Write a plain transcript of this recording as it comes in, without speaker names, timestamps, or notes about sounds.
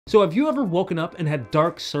So have you ever woken up and had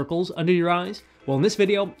dark circles under your eyes? Well, in this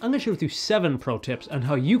video, I'm going to share with you 7 pro tips on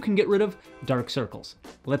how you can get rid of dark circles.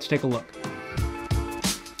 Let's take a look.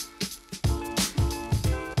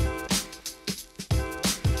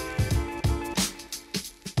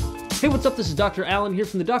 Hey, what's up? This is Dr. Alan here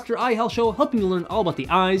from the Dr. Eye Health Show, helping you learn all about the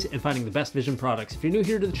eyes and finding the best vision products. If you're new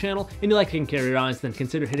here to the channel and you like taking care of your eyes, then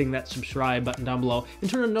consider hitting that subscribe button down below and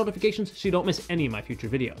turn on notifications so you don't miss any of my future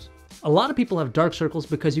videos. A lot of people have dark circles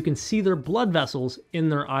because you can see their blood vessels in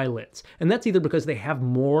their eyelids. And that's either because they have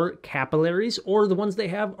more capillaries or the ones they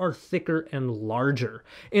have are thicker and larger.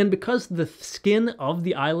 And because the skin of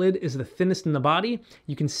the eyelid is the thinnest in the body,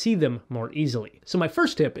 you can see them more easily. So my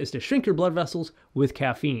first tip is to shrink your blood vessels with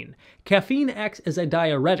caffeine. Caffeine acts as a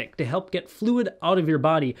diuretic to help get fluid out of your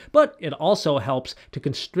body, but it also helps to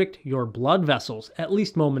constrict your blood vessels, at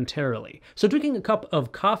least momentarily. So drinking a cup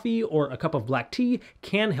of coffee or a cup of black tea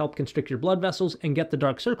can help constrict your blood vessels and get the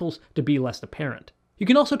dark circles to be less apparent. You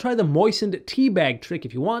can also try the moistened tea bag trick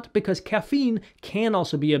if you want, because caffeine can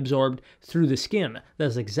also be absorbed through the skin.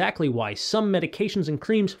 That's exactly why some medications and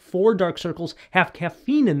creams for dark circles have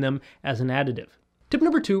caffeine in them as an additive. Tip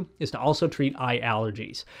number 2 is to also treat eye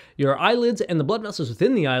allergies. Your eyelids and the blood vessels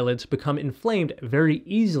within the eyelids become inflamed very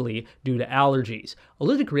easily due to allergies.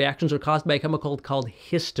 Allergic reactions are caused by a chemical called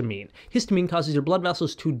histamine. Histamine causes your blood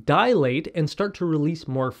vessels to dilate and start to release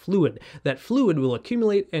more fluid. That fluid will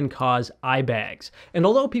accumulate and cause eye bags. And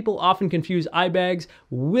although people often confuse eye bags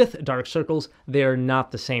with dark circles, they are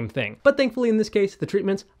not the same thing. But thankfully in this case, the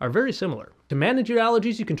treatments are very similar. To manage your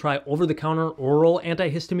allergies, you can try over-the-counter oral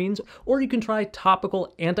antihistamines, or you can try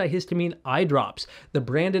topical antihistamine eye drops. The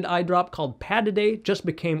branded eye drop called Pataday just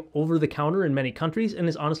became over-the-counter in many countries and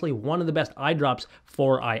is honestly one of the best eye drops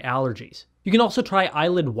for eye allergies. You can also try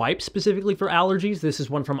eyelid wipes specifically for allergies. This is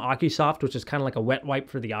one from AkiSoft, which is kind of like a wet wipe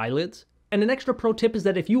for the eyelids. And an extra pro tip is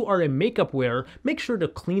that if you are a makeup wearer, make sure to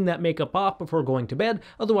clean that makeup off before going to bed.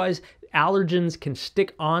 Otherwise, allergens can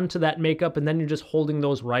stick onto that makeup and then you're just holding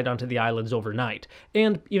those right onto the eyelids overnight.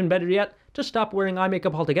 And even better yet, just stop wearing eye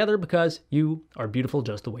makeup altogether because you are beautiful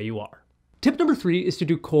just the way you are. Tip number 3 is to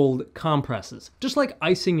do cold compresses. Just like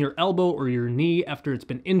icing your elbow or your knee after it's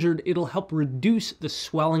been injured, it'll help reduce the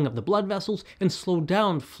swelling of the blood vessels and slow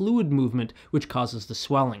down fluid movement, which causes the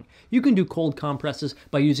swelling. You can do cold compresses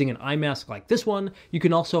by using an eye mask like this one. You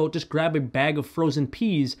can also just grab a bag of frozen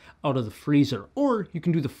peas out of the freezer, or you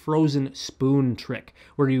can do the frozen spoon trick,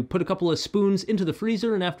 where you put a couple of spoons into the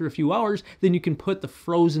freezer and after a few hours, then you can put the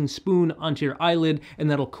frozen spoon onto your eyelid and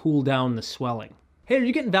that'll cool down the swelling. Hey, are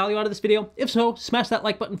you getting value out of this video? If so, smash that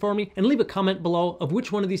like button for me and leave a comment below of which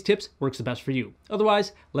one of these tips works the best for you.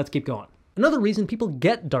 Otherwise, let's keep going. Another reason people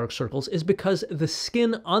get dark circles is because the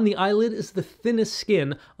skin on the eyelid is the thinnest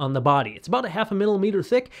skin on the body. It's about 0.5 millimeter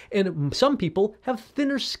thick, and some people have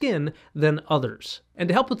thinner skin than others. And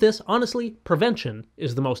to help with this, honestly, prevention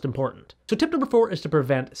is the most important. So tip number 4 is to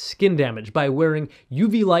prevent skin damage by wearing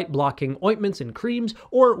UV light blocking ointments and creams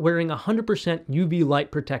or wearing 100% UV light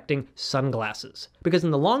protecting sunglasses. Because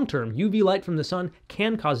in the long term, UV light from the sun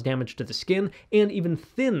can cause damage to the skin and even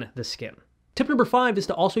thin the skin. Tip number 5 is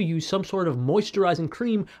to also use some sort of moisturizing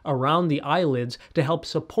cream around the eyelids to help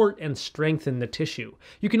support and strengthen the tissue.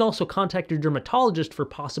 You can also contact your dermatologist for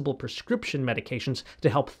possible prescription medications to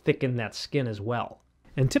help thicken that skin as well.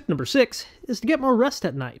 And tip number 6 is to get more rest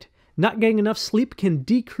at night. Not getting enough sleep can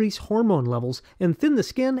decrease hormone levels and thin the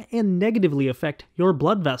skin and negatively affect your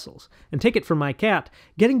blood vessels. And take it from my cat,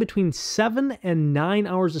 getting between 7 and 9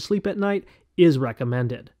 hours of sleep at night is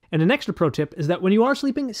recommended. And an extra pro tip is that when you are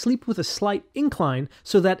sleeping, sleep with a slight incline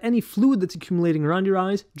so that any fluid that's accumulating around your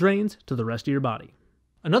eyes drains to the rest of your body.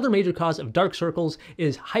 Another major cause of dark circles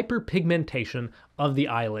is hyperpigmentation of the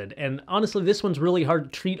eyelid. And honestly, this one's really hard to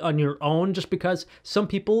treat on your own just because some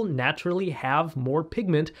people naturally have more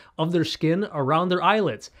pigment of their skin around their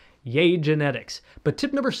eyelids. Yay, genetics. But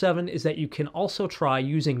tip number 7 is that you can also try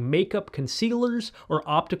using makeup concealers or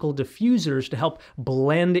optical diffusers to help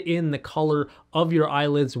blend in the color of your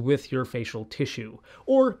eyelids with your facial tissue.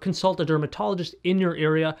 Or consult a dermatologist in your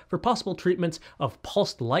area for possible treatments of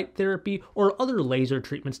pulsed light therapy or other laser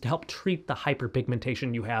treatments to help treat the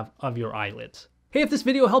hyperpigmentation you have of your eyelids. Hey, if this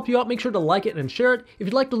video helped you out, make sure to like it and share it. If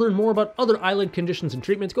you'd like to learn more about other eyelid conditions and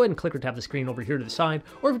treatments, go ahead and click or tap the screen over here to the side.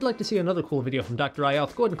 Or if you'd like to see another cool video from Dr. Eye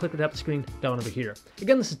Health, go ahead and click or tap the screen down over here.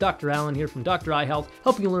 Again, this is Dr. Alan here from Dr. Eye Health,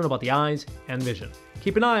 helping you learn about the eyes and vision.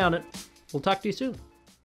 Keep an eye on it. We'll talk to you soon.